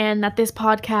space, and that this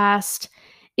podcast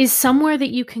is somewhere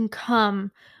that you can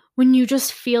come when you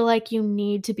just feel like you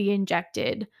need to be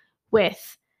injected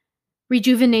with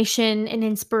rejuvenation and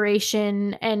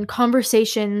inspiration and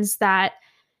conversations that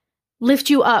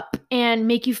lift you up and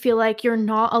make you feel like you're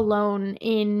not alone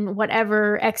in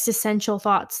whatever existential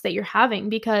thoughts that you're having.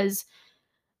 Because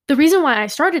the reason why I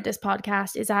started this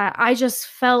podcast is that I just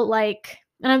felt like,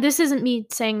 and this isn't me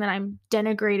saying that I'm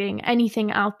denigrating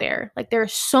anything out there. Like, there are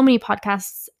so many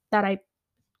podcasts that I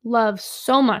love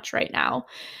so much right now,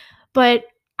 but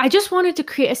I just wanted to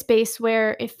create a space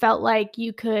where it felt like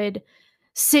you could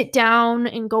sit down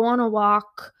and go on a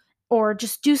walk, or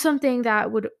just do something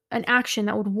an action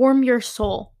that would warm your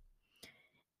soul,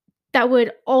 that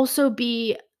would also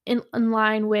be in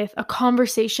line with a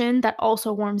conversation that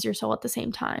also warms your soul at the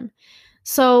same time.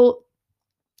 So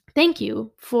thank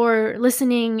you for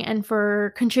listening and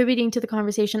for contributing to the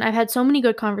conversation. I've had so many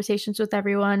good conversations with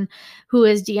everyone who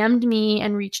has DM'd me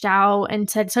and reached out and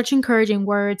said such encouraging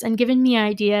words and given me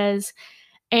ideas.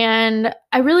 And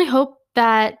I really hope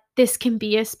that this can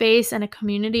be a space and a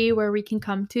community where we can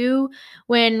come to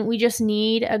when we just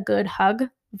need a good hug,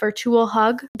 virtual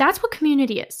hug. That's what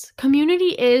community is.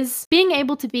 Community is being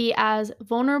able to be as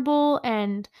vulnerable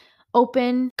and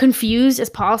open, confused as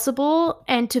possible,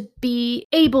 and to be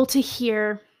able to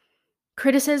hear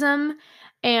criticism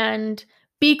and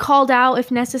be called out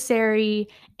if necessary,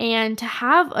 and to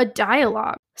have a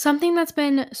dialogue. Something that's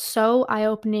been so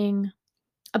eye-opening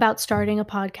about starting a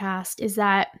podcast is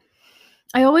that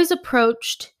I always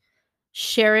approached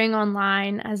sharing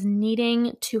online as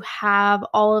needing to have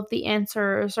all of the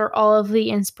answers or all of the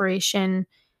inspiration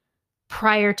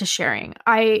prior to sharing.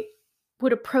 I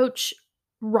would approach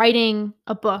writing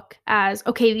a book as,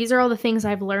 okay, these are all the things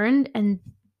I've learned, and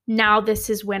now this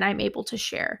is when I'm able to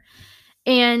share.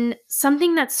 And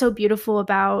something that's so beautiful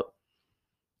about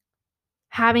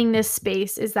having this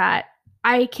space is that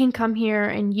I can come here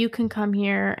and you can come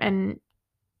here, and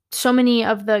so many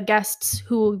of the guests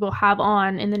who we will have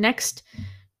on in the next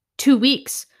 2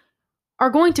 weeks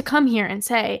are going to come here and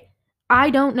say,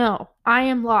 I don't know. I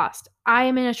am lost. I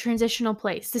am in a transitional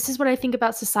place. This is what I think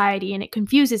about society and it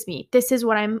confuses me. This is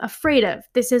what I'm afraid of.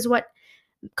 This is what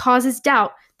causes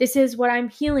doubt. This is what I'm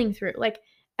healing through. Like,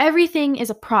 everything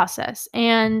is a process.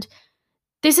 And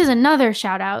this is another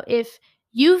shout out. If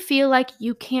you feel like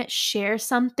you can't share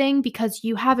something because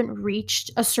you haven't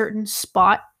reached a certain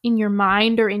spot in your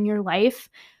mind or in your life,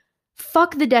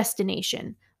 fuck the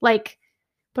destination. Like,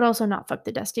 but also not fuck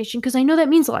the destination, because I know that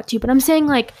means a lot to you. But I'm saying,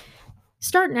 like,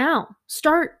 start now.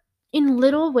 Start in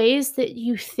little ways that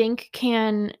you think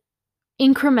can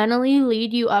incrementally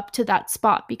lead you up to that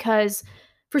spot. Because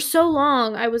for so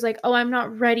long, I was like, oh, I'm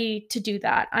not ready to do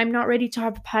that. I'm not ready to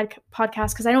have a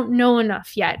podcast because I don't know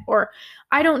enough yet. Or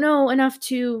I don't know enough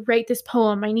to write this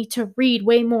poem. I need to read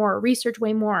way more, research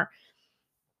way more.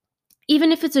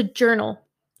 Even if it's a journal,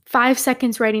 5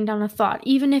 seconds writing down a thought,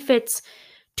 even if it's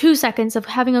 2 seconds of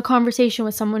having a conversation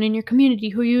with someone in your community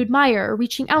who you admire, or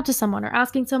reaching out to someone, or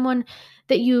asking someone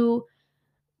that you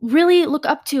really look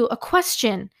up to a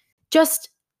question. Just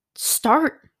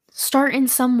start in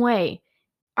some way.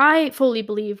 I fully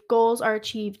believe goals are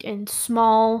achieved in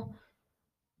small,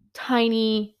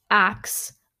 tiny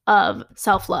acts of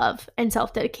self-love and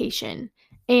self-dedication.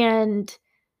 And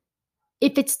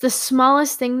if it's the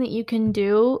smallest thing that you can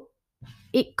do,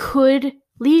 it could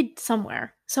lead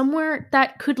somewhere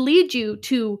that could lead you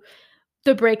to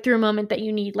the breakthrough moment that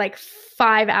you need, like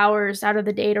 5 hours out of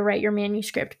the day to write your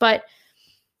manuscript. But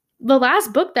the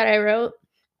last book that I wrote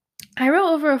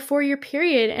over a 4-year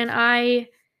period, and I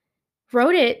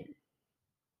wrote it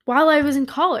while I was in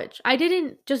college. I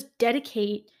didn't just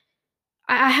dedicate.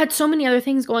 I had so many other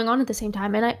things going on at the same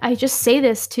time. And I just say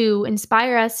this to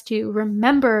inspire us to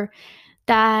remember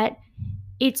that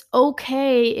it's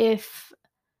okay if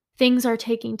things are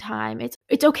taking time.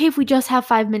 It's okay if we just have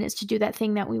 5 minutes to do that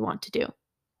thing that we want to do.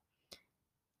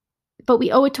 But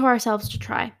we owe it to ourselves to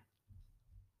try.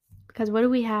 Because what do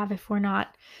we have if we're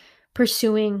not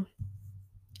pursuing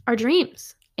our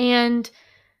dreams? And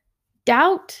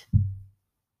doubt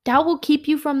will keep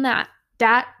you from that.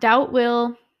 Doubt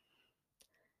will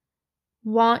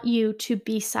want you to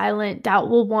be silent. Doubt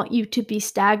will want you to be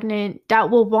stagnant.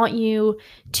 Doubt will want you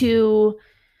to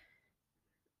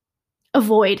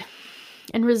avoid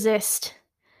and resist.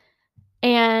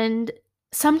 And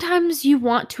sometimes you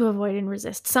want to avoid and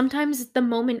resist. Sometimes the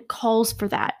moment calls for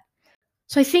that.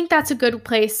 So I think that's a good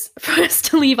place for us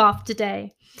to leave off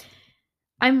today.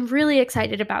 I'm really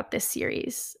excited about this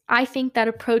series. I think that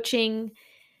approaching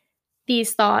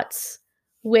these thoughts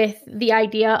with the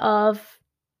idea of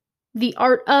the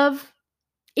art of,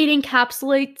 it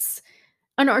encapsulates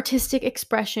an artistic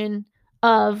expression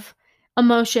of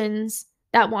emotions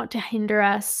that want to hinder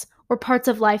us, or parts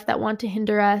of life that want to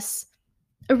hinder us.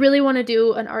 I really want to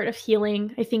do an art of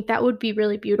healing. I think that would be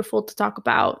really beautiful to talk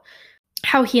about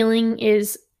how healing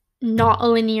is not a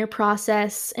linear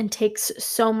process and takes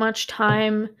so much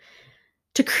time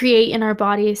to create in our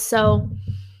bodies. So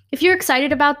if you're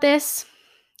excited about this,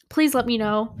 please let me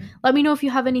know. Let me know if you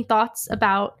have any thoughts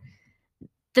about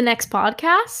the next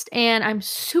podcast. And I'm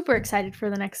super excited for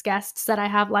the next guests that I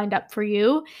have lined up for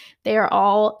you. They are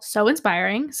all so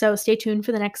inspiring. So stay tuned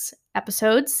for the next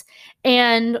episodes.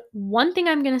 And one thing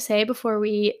I'm going to say before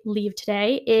we leave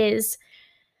today is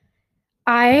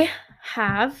I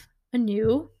have a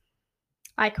new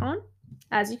icon,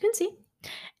 as you can see.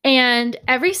 And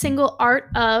every single art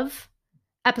of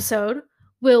episode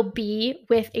will be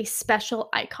with a special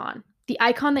icon. The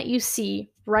icon that you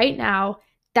see right now,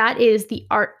 that is the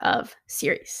art of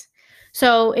series.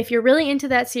 So if you're really into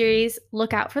that series,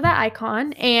 look out for that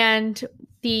icon. And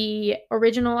the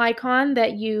original icon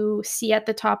that you see at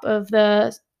the top of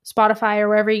the Spotify or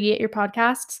wherever you get your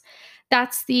podcasts,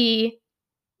 that's the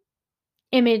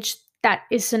image that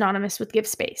is synonymous with Give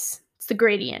Space. It's the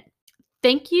gradient.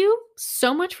 Thank you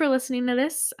so much for listening to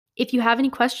this. If you have any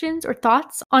questions or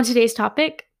thoughts on today's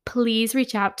topic, please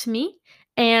reach out to me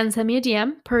and send me a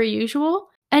DM per usual.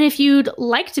 And if you'd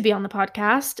like to be on the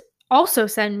podcast, also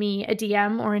send me a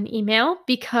DM or an email,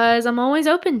 because I'm always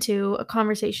open to a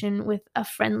conversation with a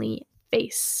friendly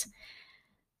face.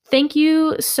 Thank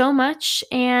you so much,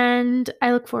 and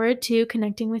I look forward to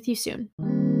connecting with you soon.